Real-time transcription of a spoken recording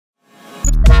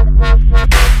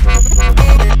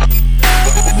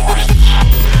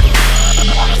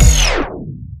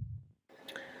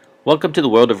Welcome to the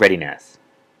world of ReadyNAS.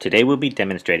 Today we'll be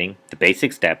demonstrating the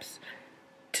basic steps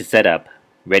to set up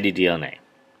Ready DLNA.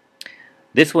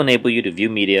 This will enable you to view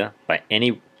media by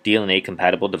any DLNA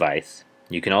compatible device.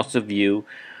 You can also view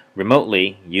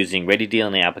remotely using Ready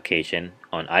DLNA application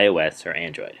on iOS or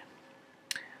Android.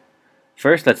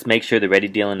 First, let's make sure the Ready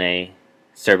DLNA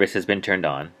service has been turned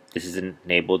on. This is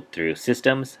enabled through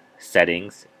Systems,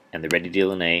 Settings, and the Ready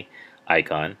DLNA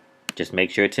icon. Just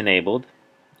make sure it's enabled.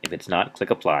 If it's not,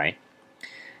 click Apply.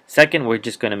 Second, we're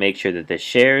just going to make sure that the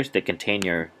shares that contain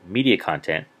your media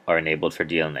content are enabled for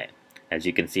DLNA. As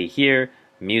you can see here,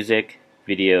 music,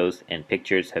 videos, and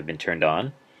pictures have been turned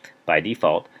on by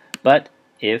default, but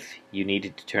if you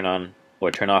needed to turn on or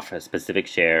turn off a specific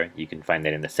share, you can find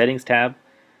that in the Settings tab,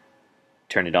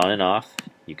 turn it on and off.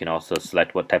 You can also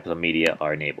select what type of media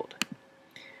are enabled.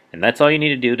 And that's all you need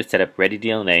to do to set up Ready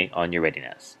DLNA on your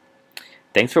ReadyNAS.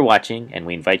 Thanks for watching, and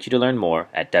we invite you to learn more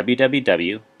at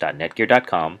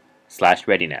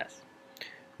www.netgear.com/ReadyNAS.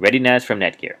 ReadyNAS from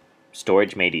NETGEAR.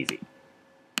 Storage made easy.